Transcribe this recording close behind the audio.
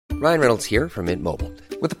Ryan Reynolds here from Mint Mobile.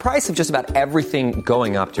 With the price of just about everything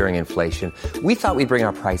going up during inflation, we thought we'd bring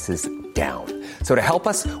our prices down. So to help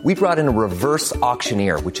us, we brought in a reverse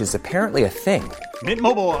auctioneer, which is apparently a thing. Mint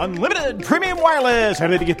Mobile Unlimited Premium Wireless. How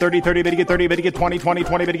to get 30, 30, bit to get 30, bit to get 20, 20,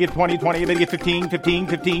 20, bit to get 20, 20, bit to get 15, 15,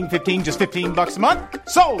 15, 15, just $15 a month?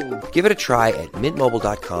 Sold! Give it a try at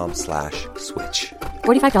mintmobile.com/switch.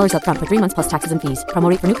 $45 up front for 3 months plus taxes and fees. Promo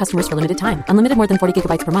rate for new customers for limited time. Unlimited more than 40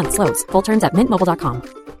 gigabytes per month. Slows full terms at mintmobile.com.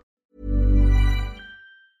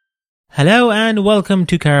 Hello and welcome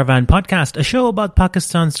to Caravan Podcast, a show about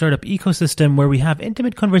Pakistan's startup ecosystem where we have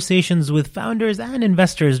intimate conversations with founders and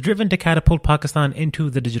investors driven to catapult Pakistan into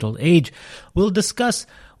the digital age. We'll discuss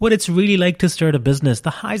what it's really like to start a business, the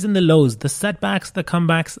highs and the lows, the setbacks, the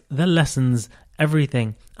comebacks, the lessons,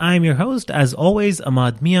 everything. I'm your host, as always,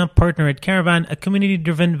 Ahmad Mia, partner at Caravan, a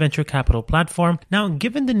community-driven venture capital platform. Now,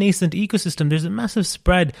 given the nascent ecosystem, there's a massive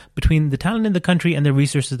spread between the talent in the country and the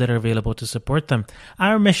resources that are available to support them.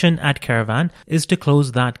 Our mission at Caravan is to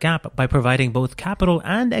close that gap by providing both capital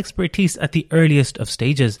and expertise at the earliest of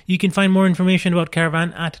stages. You can find more information about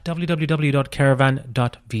Caravan at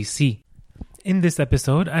www.caravan.vc. In this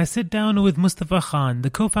episode, I sit down with Mustafa Khan,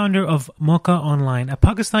 the co-founder of Mauka Online, a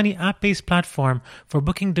Pakistani app-based platform for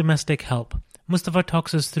booking domestic help. Mustafa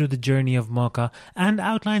talks us through the journey of Mauka and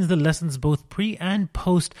outlines the lessons both pre and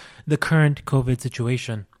post the current COVID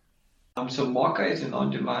situation. So Mauka is an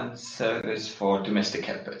on-demand service for domestic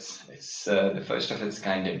helpers. It's the first of its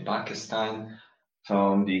kind in Pakistan.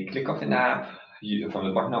 From the click of an app, from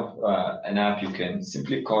the button of an app, you can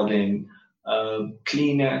simply call in a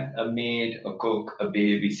cleaner, a maid, a cook, a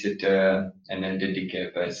babysitter, an elderly care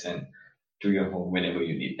person to your home whenever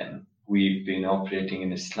you need them. We've been operating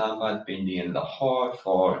in Islamabad, Pindi and Lahore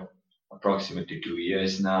for approximately 2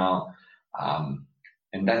 years now.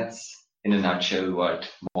 And that's, in a nutshell, what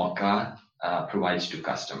Mauka provides to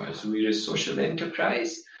customers. We're a social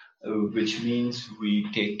enterprise, which means we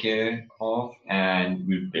take care of and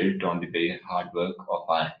we build on the very hard work of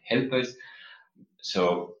our helpers.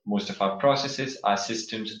 So most of our processes, our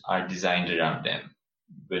systems are designed around them.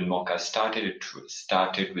 When Mauka started, it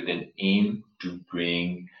started with an aim to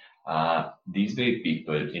bring these very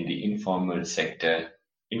people in the informal sector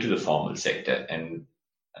into the formal sector and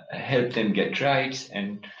help them get rights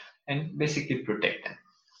and basically protect them.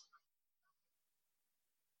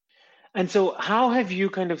 And so how have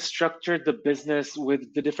you kind of structured the business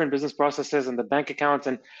with the different business processes and the bank accounts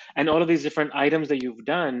and all of these different items that you've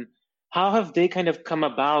done? How have they kind of come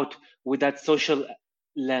about with that social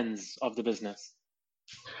lens of the business?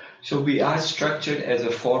 So we are structured as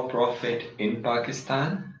a for-profit in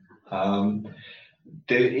Pakistan.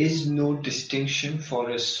 There is no distinction for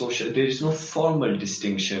a social, there is no formal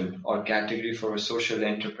distinction or category for a social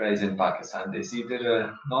enterprise in Pakistan. There's either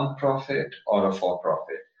a non-profit or a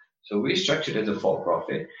for-profit. So we're structured as a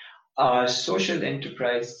for-profit. Our social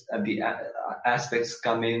enterprise, the aspects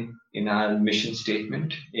come in our mission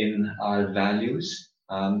statement, in our values.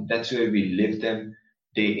 That's where we live them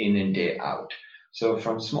day in and day out. So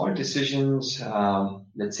from small decisions,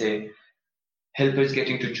 let's say helpers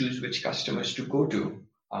getting to choose which customers to go to,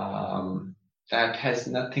 that has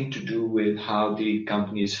nothing to do with how the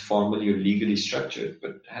company is formally or legally structured,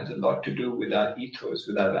 but has a lot to do with our ethos,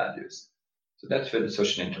 with our values. So that's where the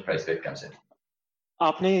social enterprise bit comes in.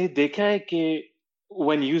 आपने देखा है कि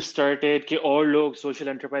when you started कि और लोग social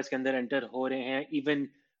enterprise के अंदर enter हो रहे हैं, even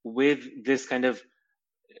with this kind of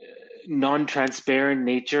non-transparent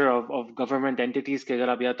nature of government entities कि अगर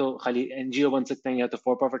आप या तो खाली NGO बन सकते हैं या तो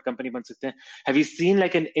for-profit company बन सकते हैं. Have you seen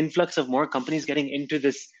like an influx of more companies getting into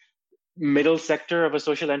this middle sector of a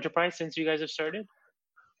social enterprise since you guys have started?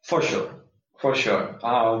 For sure.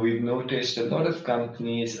 We've noticed a lot of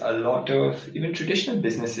companies, a lot of even traditional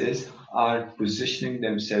businesses are positioning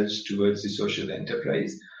themselves towards the social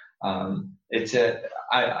enterprise. I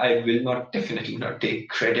will definitely not take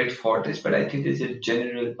credit for this, but I think there's a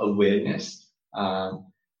general awareness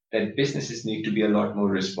that businesses need to be a lot more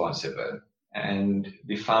responsible, and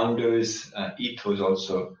the founders' ethos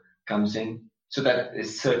also comes in. So that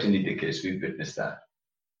is certainly the case. We've witnessed that.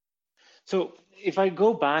 So if I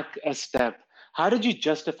go back a step, how did you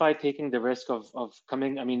justify taking the risk of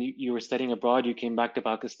coming? I mean, you were studying abroad, you came back to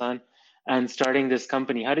Pakistan and starting this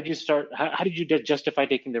company. How did you start? How did you justify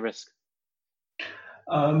taking the risk?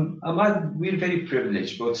 Ahmad, we're very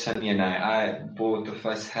privileged, both Sunny and I. Both of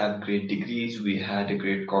us have great degrees. We've had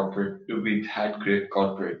great corporate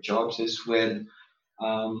jobs as well.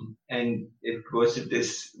 And it was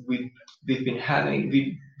this, we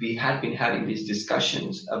had been having these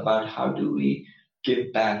discussions about how do we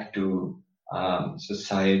give back to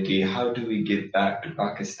society, how do we give back to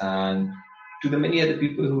Pakistan to the many other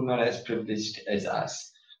people who are not as privileged as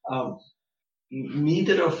us.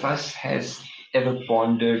 Neither of us has ever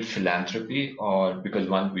pondered philanthropy, or because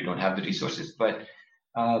one, we don't have the resources, but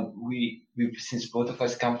we since both of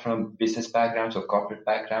us come from business backgrounds or corporate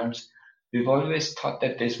backgrounds, we've always thought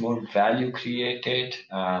that there's more value created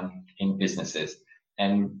in businesses,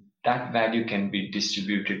 and that value can be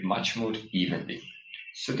distributed much more evenly.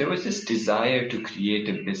 So there was this desire to create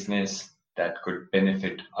a business that could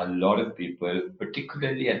benefit a lot of people,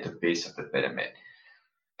 particularly at the base of the pyramid.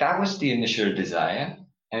 That was the initial desire,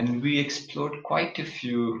 and we explored quite a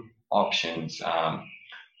few options,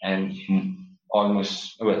 and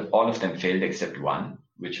almost, well, all of them failed except one,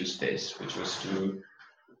 which was to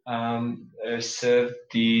serve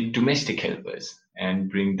the domestic helpers and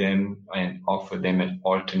bring them and offer them an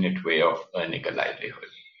alternate way of earning a livelihood.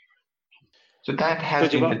 So that had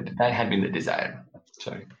been the desire.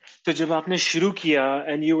 Sorry. So जब आपने शुरू किया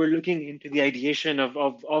and you were looking into the ideation of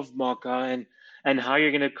Mauka and how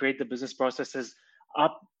you're going to create the business processes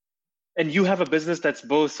up, and you have a business that's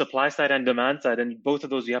both supply side and demand side, and both of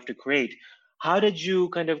those you have to create. How did you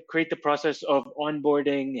kind of create the process of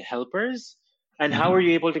onboarding helpers, and how were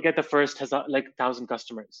you able to get the first 1,000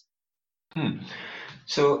 customers?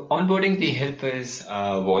 So onboarding the helpers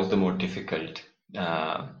was the more difficult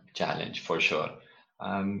challenge for sure.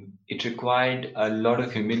 It required a lot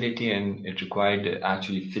of humility, and it required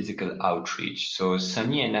actually physical outreach. So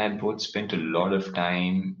Sunny and I both spent a lot of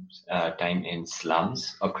time in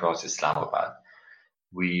slums across Islamabad.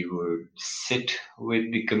 We would sit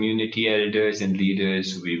with the community elders and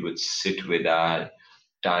leaders. We would sit with our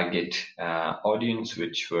target audience,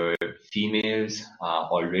 which were females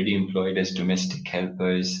already employed as domestic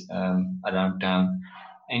helpers around town.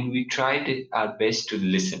 And we tried our best to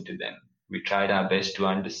listen to them. We tried our best to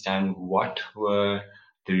understand what were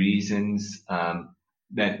the reasons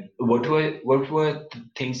what were the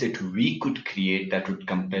things that we could create that would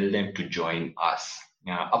compel them to join us.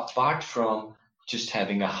 Apart from just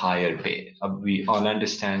having a higher pay, we all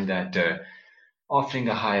understand that offering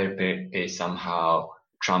a higher pay somehow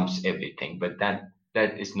trumps everything, but that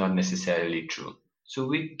is not necessarily true. So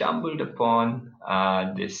we stumbled upon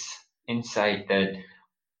this insight that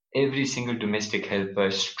every single domestic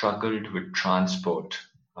helper struggled with transport.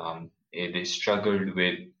 They struggled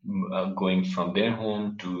with going from their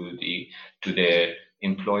home to their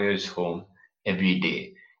employer's home every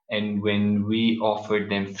day. And when we offered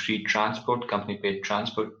them free transport, company-paid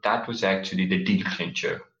transport, that was actually the deal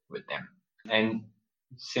clincher with them. And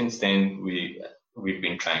since then, we've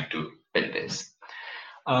been trying to build this.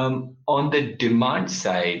 On the demand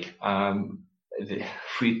side,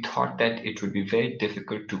 we thought that it would be very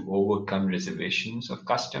difficult to overcome reservations of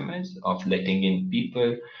customers, of letting in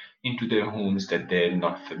people into their homes that they're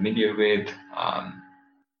not familiar with.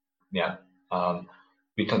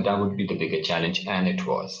 We thought that would be the bigger challenge, and it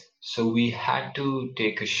was. So we had to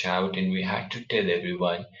take a shout, and we had to tell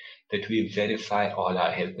everyone that we verify all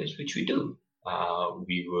our helpers, which we do.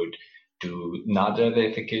 We would do NADRA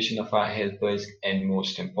verification of our helpers, and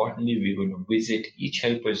most importantly, we would visit each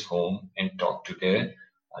helper's home and talk to their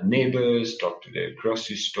neighbors, talk to their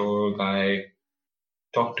grocery store guy,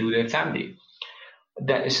 talk to their family.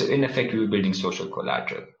 So in effect, we were building social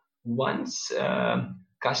collateral. Once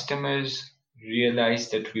customers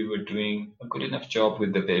realized that we were doing a good enough job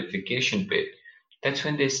with the verification bit, that's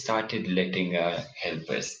when they started letting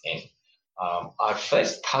helpers in. Our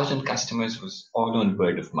first 1,000 customers was all on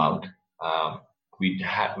word of mouth. We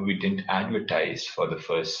didn't advertise for the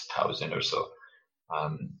first 1,000 or so.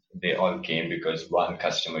 They all came because one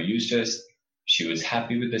customer used us. She was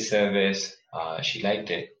happy with the service. She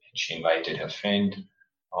liked it. And she invited her friend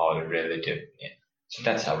or a relative in. So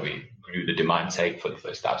that's how we grew the demand side for the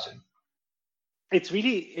first 1,000. It's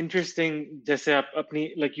really interesting, Jaise,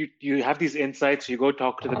 like you have these insights, you go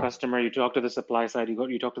talk to the customer, you talk to the supply side,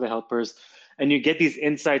 you talk to the helpers, and you get these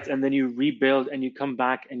insights, and then you rebuild and you come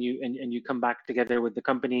back and you come back together with the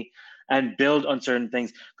company and build on certain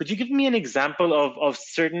things. Could you give me an example of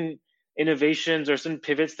certain innovations or certain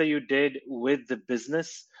pivots that you did with the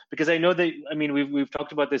business? Because I know that, we've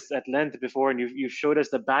talked about this at length before, and you've showed us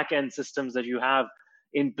the back end systems that you have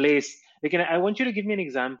in place. I want you to give me an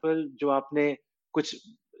example, जो आपने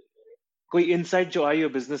कोई insight जो आई हो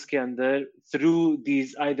business के अंदर through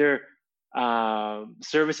these either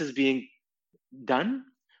services being done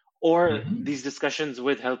or these discussions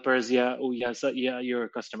with helpers, your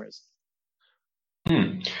customers.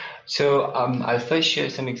 So I'll first share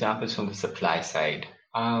some examples from the supply side.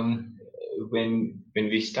 When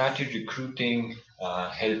we started recruiting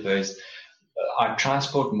helpers, our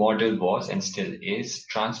transport model was and still is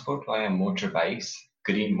transport via motorbikes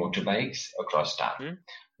green motorbikes across town. Mm-hmm.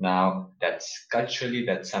 Now, that's culturally,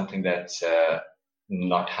 that's something that's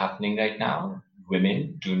not happening right now.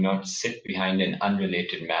 Women do not sit behind an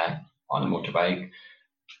unrelated man on a motorbike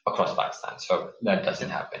across Pakistan. So that doesn't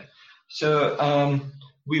happen. So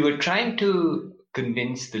we were trying to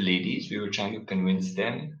convince the ladies, we were trying to convince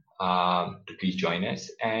them to please join us.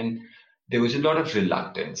 And there was a lot of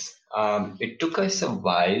reluctance. It took us a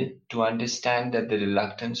while to understand that the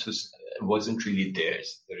reluctance wasn't really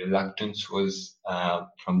theirs. The reluctance was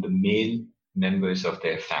from the male members of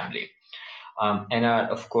their family. And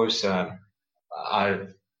of course, our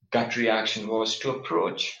gut reaction was to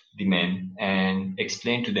approach the men and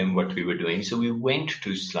explain to them what we were doing. So we went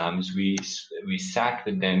to slums. We sat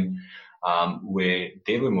with them where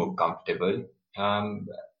they were more comfortable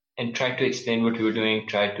and tried to explain what we were doing,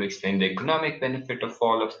 tried to explain the economic benefit of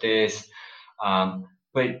all of this.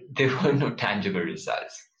 But there were no tangible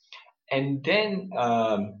results. And then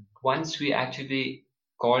once we actually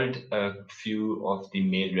called a few of the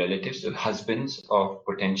male relatives, the husbands of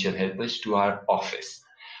potential helpers, to our office.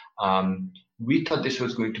 We thought this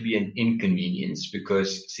was going to be an inconvenience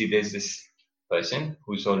because, see, there's this person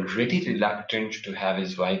who's already reluctant to have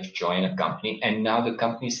his wife join a company. And now the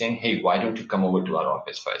company is saying, hey, why don't you come over to our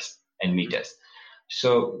office first and meet us?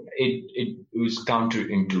 So it was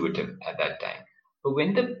counterintuitive at that time. But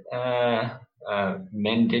when the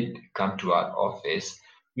men did come to our office,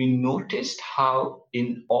 we noticed how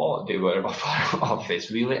in awe they were of our office.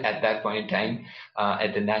 We were at that point in time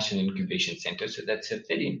at the National Incubation Center. So that's a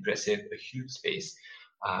very impressive, a huge space.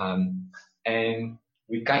 And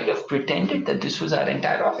we kind of pretended that this was our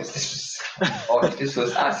entire office. All of this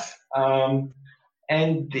was us.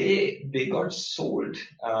 And they got sold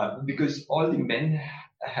because all the men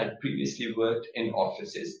had previously worked in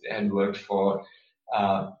offices. They had worked for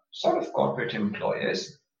sort of corporate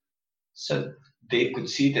employers. So they could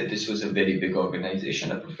see that this was a very big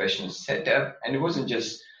organization, a professional setup, and it wasn't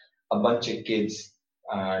just a bunch of kids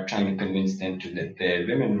trying to convince them to let their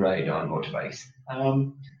women ride on motorbikes.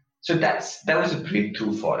 So that was a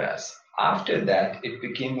breakthrough for us. After that, it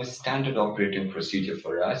became a standard operating procedure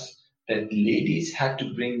for us that ladies had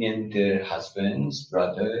to bring in their husbands,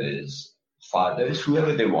 brothers, fathers,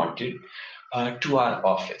 whoever they wanted, to our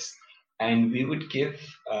office. And we would give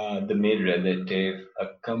the male relative a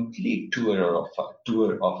complete tour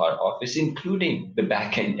of our office, including the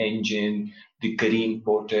back-end engine, the Kareem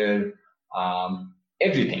Porter,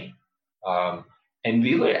 everything. And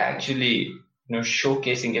we were actually,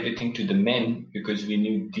 showcasing everything to the men because we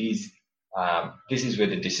knew this is where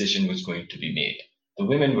the decision was going to be made. The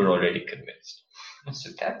women were already convinced.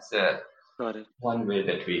 So that's one way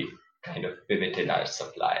that we kind of pivoted our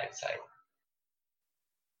supply side.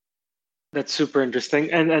 That's super interesting.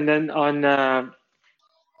 And then on,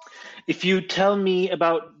 if you tell me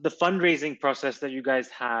about the fundraising process that you guys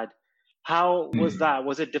had, how was that?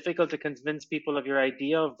 Was it difficult to convince people of your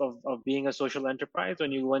idea of being a social enterprise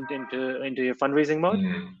when you went into your fundraising mode?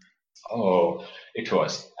 Oh, it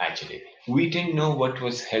was actually. We didn't know what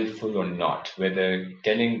was helpful or not, whether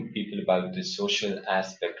telling people about the social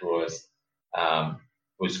aspect was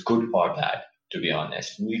good or bad, to be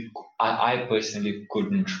honest. I personally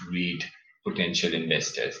couldn't read potential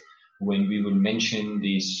investors. When we would mention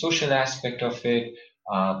the social aspect of it,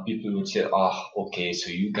 people would say, oh, okay, so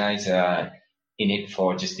you guys are in it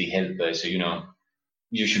for just the helpers. So,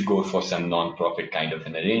 you should go for some non-profit kind of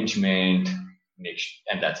an arrangement,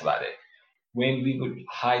 and that's about it. When we would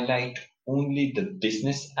highlight only the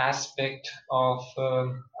business aspect of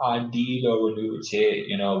our deal, or when we would say,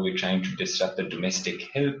 we're trying to disrupt the domestic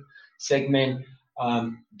help segment,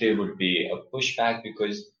 there would be a pushback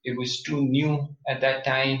because it was too new at that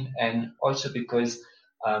time, and also because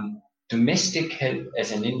domestic help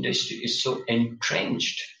as an industry is so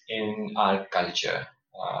entrenched in our culture.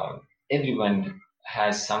 Everyone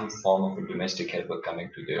has some form of a domestic helper coming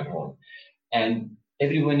to their home, and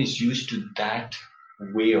everyone is used to that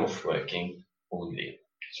way of working only.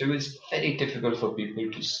 So it was very difficult for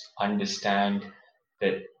people to understand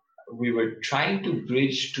that we were trying to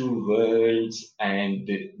bridge two worlds, and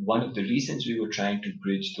one of the reasons we were trying to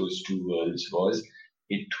bridge those two worlds was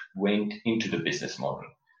it went into the business model.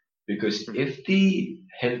 Because if the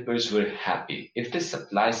helpers were happy, if the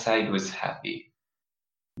supply side was happy,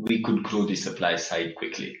 we could grow the supply side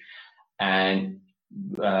quickly. And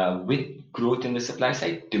with growth in the supply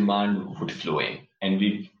side, demand would flow in. And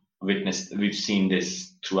we've seen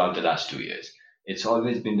this throughout the last 2 years. It's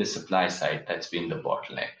always been the supply side that's been the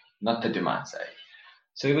bottleneck, not the demand side.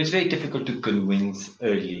 So it was very difficult to convince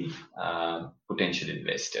early potential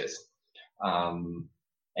investors. And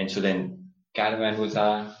so then Caravan was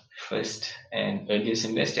our first and earliest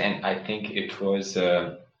investor, and I think it was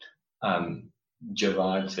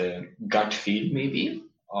Jawad's gut feel maybe,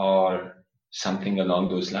 or something along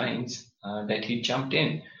those lines, that he jumped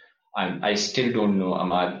in. I still don't know,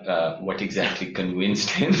 Ahmad, what exactly convinced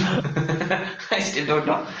him. I still don't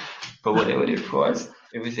know. But whatever it was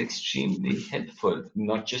extremely helpful,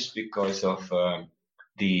 not just because of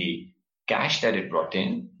the cash that it brought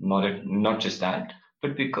in, not just that,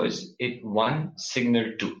 but because it, one,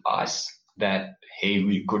 signaled to us that, hey,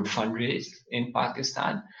 we could fundraise in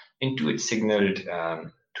Pakistan, and two, it signaled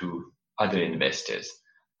to other investors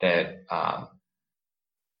that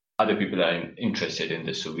other people are interested in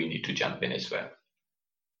this, so we need to jump in as well.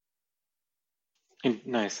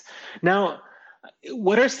 Nice. Now,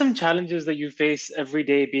 what are some challenges that you face every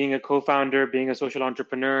day being a co-founder, being a social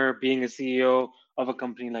entrepreneur, being a CEO of a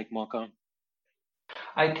company like Mauka?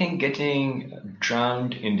 I think getting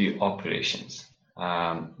drowned in the operations.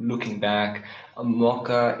 Looking back,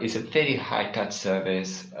 Mauka is a very high-touch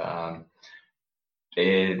service.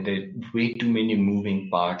 There are way too many moving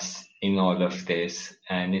parts in all of this,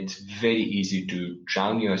 and it's very easy to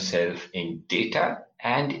drown yourself in data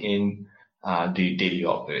and in the daily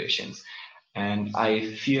operations. And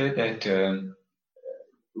I fear that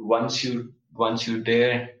once you're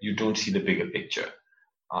there, you don't see the bigger picture.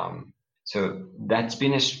 So that's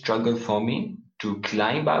been a struggle for me to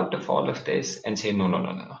climb out of all of this and say,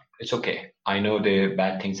 no. It's okay. I know there are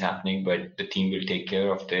bad things happening, but the team will take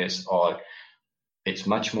care of this. Or it's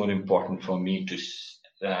much more important for me to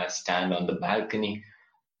stand on the balcony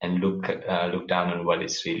and look down on what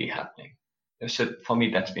is really happening. So for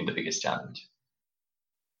me, that's been the biggest challenge.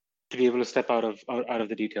 To be able to step out of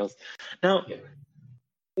the details. Now,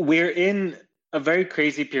 we're in a very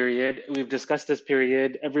crazy period. We've discussed this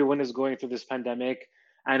period. Everyone is going through this pandemic,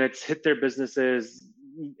 and it's hit their businesses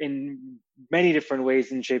in many different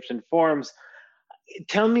ways and shapes and forms.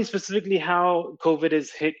 Tell me specifically how COVID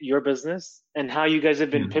has hit your business and how you guys have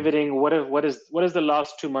been pivoting. What has the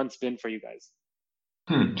last 2 months been for you guys?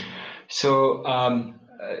 So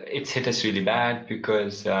it's hit us really bad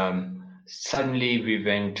because suddenly we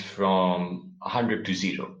went from 100 to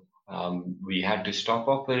 0. We had to stop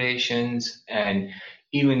operations, and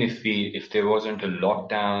even if there wasn't a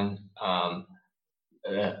lockdown,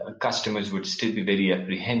 customers would still be very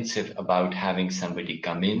apprehensive about having somebody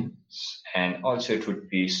come in, and also it would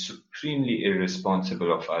be supremely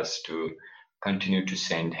irresponsible of us to continue to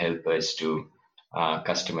send helpers to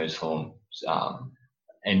customers' homes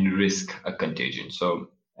and risk a contagion.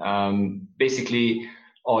 So basically,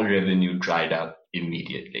 all revenue dried up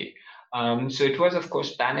immediately. So it was, of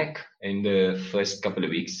course, panic in the first couple of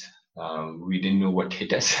weeks. We didn't know what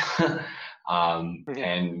hit us.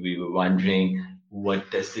 And we were wondering,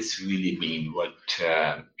 what does this really mean? What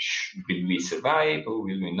will we survive or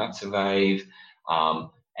will we not survive?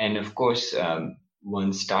 And of course,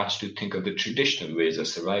 one starts to think of the traditional ways of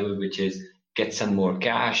survival, which is get some more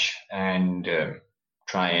cash and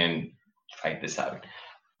try and fight this out.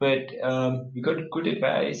 But we got good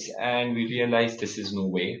advice, and we realized this is no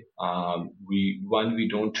way. We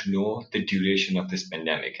don't know the duration of this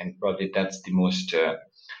pandemic, and probably that's the most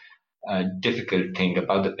difficult thing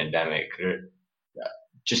about the pandemic,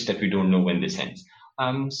 just that we don't know when this ends.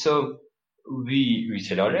 So we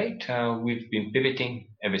said, all right, we've been pivoting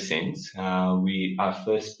ever since. Our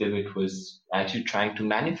first pivot was actually trying to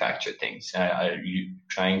manufacture things,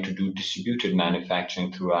 trying to do distributed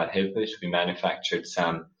manufacturing through our helpers. We manufactured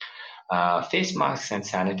some face masks and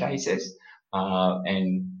sanitizers,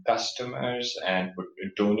 and customers and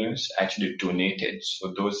donors actually donated.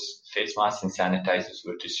 So those face masks and sanitizers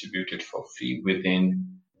were distributed for free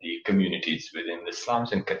within the communities, within the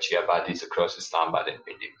slums and Kachi Abadis across Islamabad and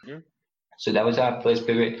Pindi. So that was our first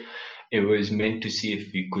pivot. It was meant to see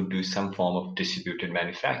if we could do some form of distributed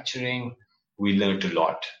manufacturing. We learned a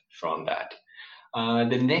lot from that.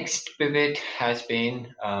 The next pivot has been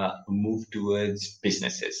a move towards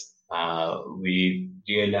businesses. We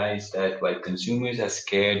realized that while consumers are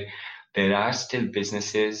scared, there are still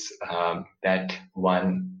businesses that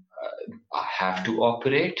have to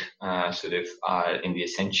operate, sort of are in the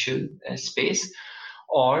essential space,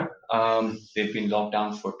 or they've been locked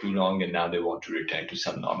down for too long and now they want to return to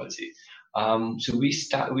some normalcy. So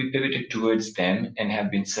we pivoted towards them and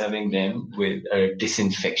have been serving them with a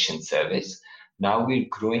disinfection service. Now we're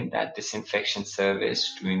growing that disinfection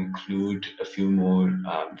service to include a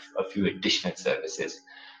few additional services,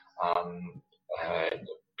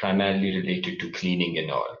 primarily related to cleaning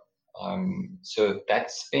and all. So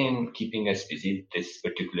that's been keeping us busy, this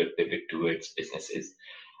particular pivot towards businesses.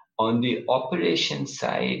 On the operation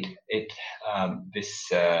side,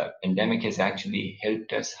 this pandemic has actually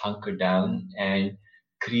helped us hunker down and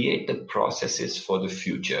create the processes for the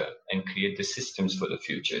future and create the systems for the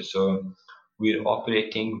future. So we're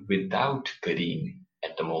operating without Careem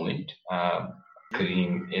at the moment.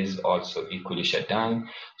 Careem is also equally shut down.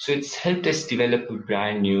 So it's helped us develop a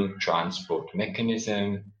brand new transport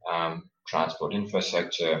mechanism, transport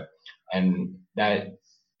infrastructure, and that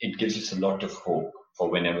it gives us a lot of hope for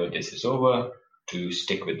whenever this is over to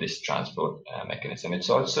stick with this transport mechanism.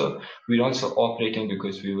 We're also operating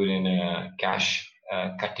because we were in a cash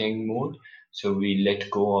cutting mode. So we let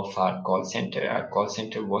go of our call center. Our call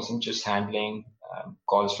center wasn't just handling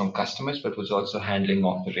calls from customers, but was also handling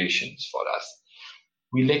operations for us.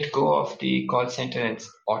 We let go of the call center and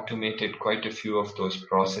automated quite a few of those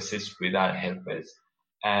processes with our helpers.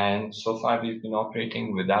 And so far we've been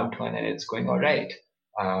operating without one, and it's going all right.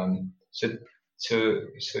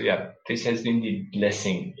 So yeah, this has been the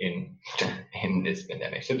blessing in this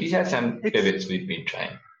pandemic. So these are some pivots we've been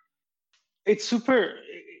trying. It's super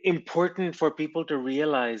important for people to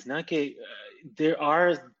realize, there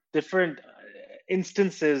are different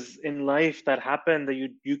instances in life that happen that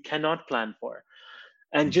you cannot plan for.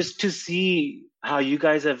 And just to see how you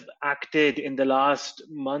guys have acted in the last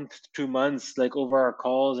month, 2 months, like over our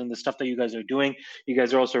calls and the stuff that you guys are doing. You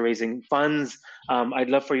guys are also raising funds. I'd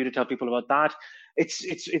love for you to tell people about that.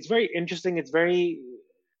 It's very interesting. It's very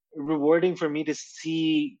rewarding for me to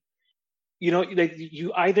see, like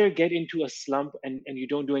you either get into a slump and you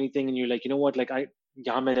don't do anything and you're like, you know what, like I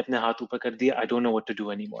don't know what to do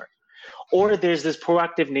anymore. Or there's this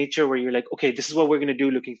proactive nature where you're like, okay, this is what we're going to do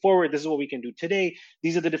looking forward. This is what we can do today.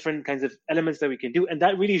 These are the different kinds of elements that we can do. And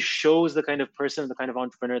that really shows the kind of person, the kind of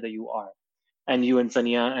entrepreneur that you are. And you and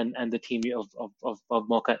Sania and the team of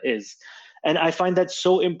Mocha is. And I find that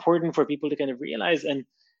so important for people to kind of realize and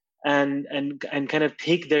kind of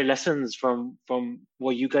take their lessons from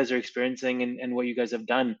what you guys are experiencing and what you guys have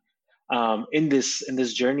done in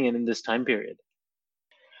this journey and in this time period.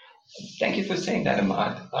 Thank you for saying that,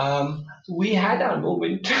 Ahmad. We had our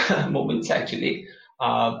moments actually.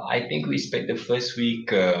 I think we spent the first week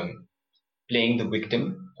playing the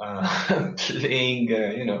victim,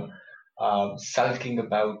 sulking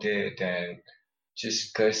about it and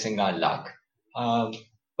just cursing our luck.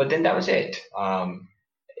 But then that was it.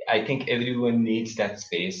 I think everyone needs that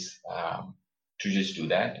space to just do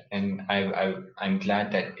that, and I'm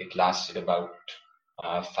glad that it lasted about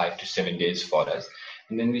 5 to 7 days for us.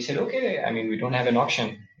 And then we said, okay, I mean, we don't have an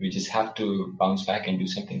option. We just have to bounce back and do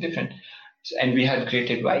something different. And we had great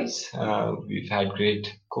advice. We've had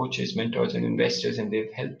great coaches, mentors, and investors, and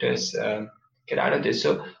they've helped us get out of this.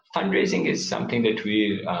 So fundraising is something that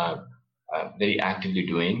we are very actively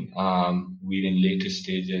doing. We're in later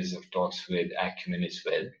stages of talks with Acumen as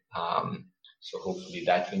well. So hopefully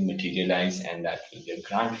that will materialize, and that will get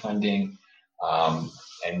grant funding.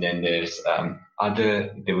 And then there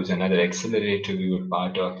was another accelerator we were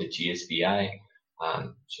part of, the GSBI.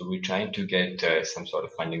 So we're trying to get some sort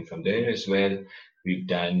of funding from there as well. We've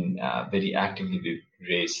done very actively, we've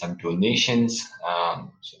raised some donations.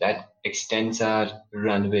 So that extends our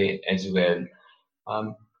runway as well.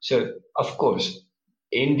 So of course,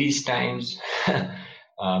 in these times,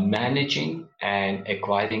 managing and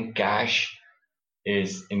acquiring cash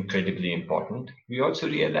is incredibly important. We also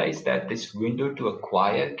realize that this window to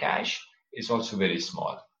acquire cash is also very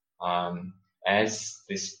small. As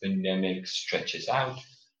this pandemic stretches out,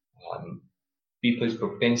 people's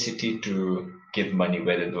propensity to give money,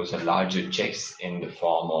 whether those are larger checks in the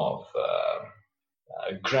form of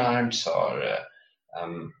grants or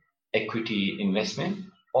equity investment,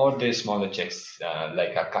 or the smaller checks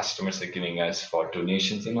like our customers are giving us for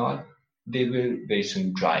donations and all, they will very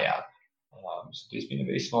soon dry up. So there's been a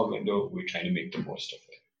very small window. We're trying to make the most of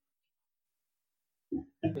it.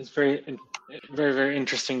 It's very, very, very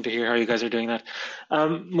interesting to hear how you guys are doing that.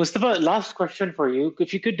 Mustafa, last question for you.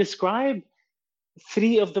 If you could describe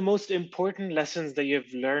 3 of the most important lessons that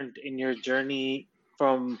you've learned in your journey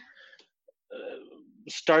from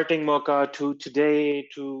starting Mocha to today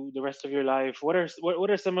to the rest of your life, what are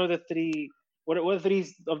some of the 3? What are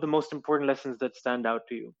 3 of the most important lessons that stand out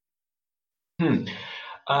to you?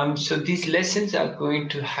 So these lessons are going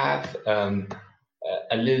to have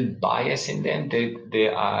a little bias in them. They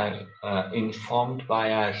are informed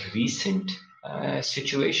by our recent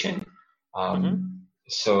situation.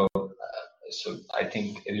 So I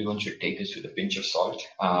think everyone should take this with a pinch of salt.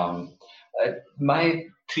 My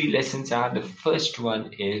 3 lessons are: the first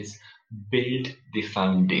one is build the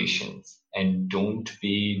foundations and don't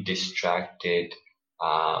be distracted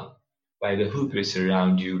by the hubris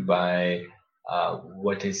around you, by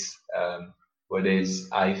what is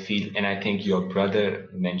I feel, and I think your brother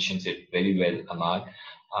mentions it very well, Ahmad.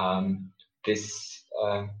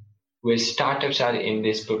 Where startups are in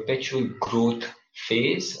this perpetual growth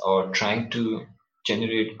phase or trying to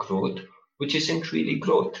generate growth, which isn't really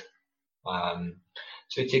growth.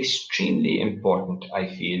 So it's extremely important, I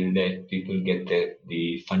feel, that people get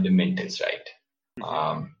the fundamentals right.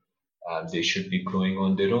 They should be growing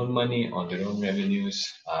on their own money, on their own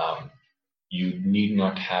revenues. You need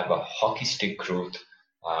not have a hockey stick growth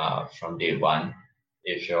from day one.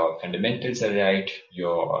 If your fundamentals are right,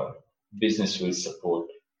 your business will support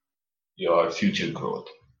your future growth.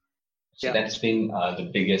 So that's been the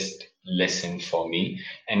biggest lesson for me.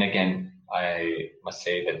 And again, I must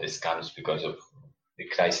say that this comes because of the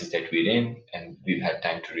crisis that we're in, and we've had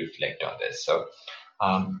time to reflect on this. So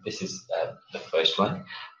this is the first one.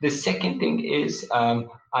 The second thing is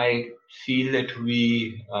I feel that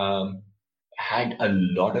we had a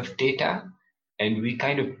lot of data, and we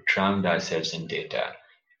kind of drowned ourselves in data,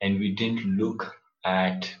 and we didn't look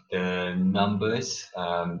at the numbers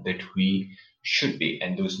that we should be,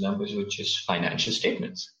 and those numbers were just financial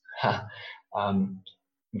statements.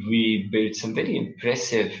 We built some very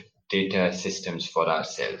impressive data systems for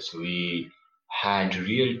ourselves. We had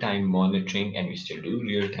real-time monitoring, and we still do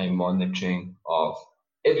real-time monitoring of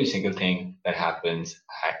every single thing that happens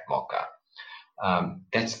at Mauka.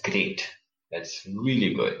 That's great. That's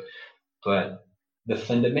really good. But the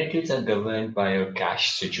fundamentals are governed by your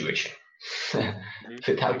cash situation.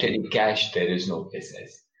 Without any cash, there is no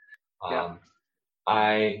business.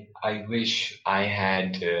 I wish I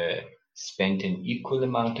had spent an equal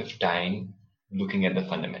amount of time looking at the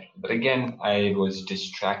fundamentals. But again, I was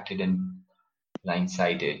distracted and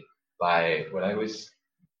blindsided by what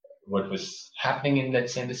was happening in,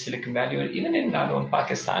 let's say, in the Silicon Valley, or even in our own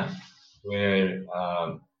Pakistan, where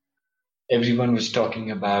everyone was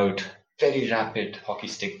talking about very rapid hockey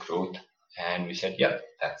stick growth. And we said, yeah,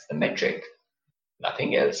 that's the metric,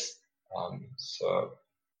 nothing else. So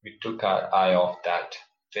we took our eye off that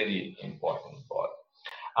very important ball.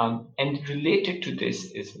 And related to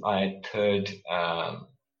this is my third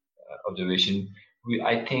observation.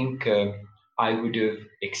 I think I would have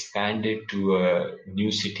expanded to a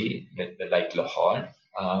new city like Lahore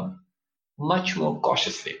much more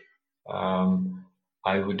cautiously.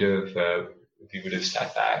 We would have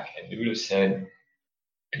sat back and we would have said,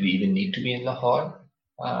 do we even need to be in Lahore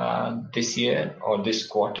this year or this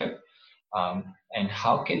quarter? And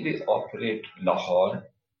how can we operate Lahore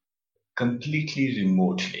completely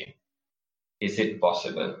remotely? Is it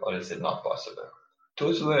possible or is it not possible?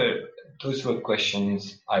 Those were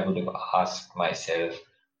questions I would have asked myself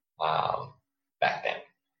back then.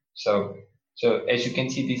 So as you can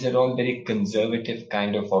see, these are all very conservative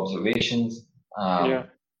kind of observations,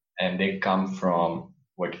 and they come from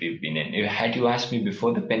what we've been in. Had you asked me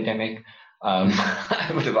before the pandemic,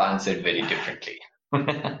 I would have answered very differently.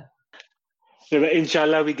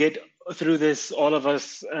 Inshallah, we get through this, all of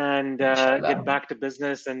us, and get back to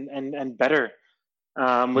business and better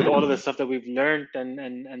with all of the stuff that we've learned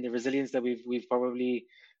and the resilience that we've probably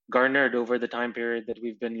garnered over the time period that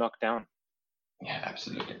we've been locked down. Yeah,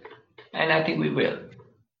 absolutely. And I think we will.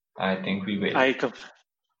 I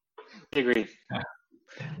agree.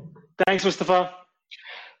 Thanks, Mustafa.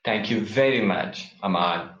 Thank you very much,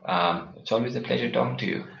 Ahmad. It's always a pleasure talking to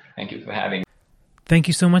you. Thank you for having me. Thank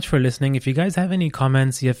you so much for listening. If you guys have any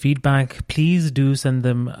comments या feedback, please do send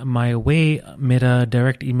them my way. मेरा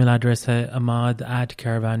direct email address है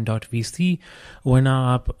ahmad@caravan.vc. वरना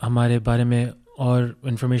आप हमारे बारे में और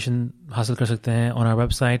information हासिल कर सकते हैं on our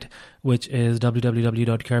website, which is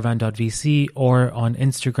www.caravan.vc, or on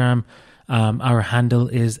Instagram. Our handle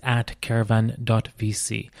is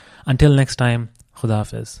 @caravan.vc. Until next time, Khuda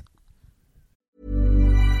Hafiz.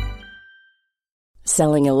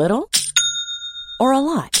 Selling a little or a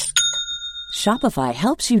lot? Shopify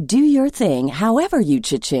helps you do your thing however you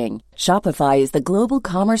cha-ching. Shopify is the global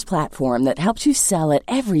commerce platform that helps you sell at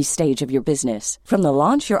every stage of your business. From the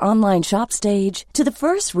launch your online shop stage to the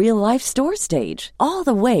first real-life store stage, all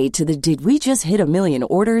the way to the did we just hit a million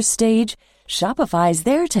orders stage. Shopify is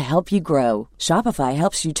there to help you grow. Shopify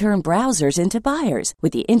helps you turn browsers into buyers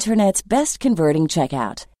with the internet's best converting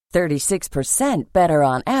checkout. 36% better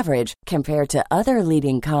on average compared to other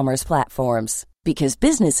leading commerce platforms. Because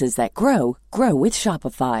businesses that grow, grow with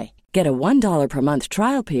Shopify. Get a $1 per month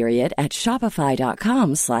trial period at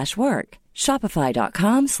shopify.com/work.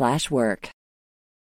 Shopify.com/work.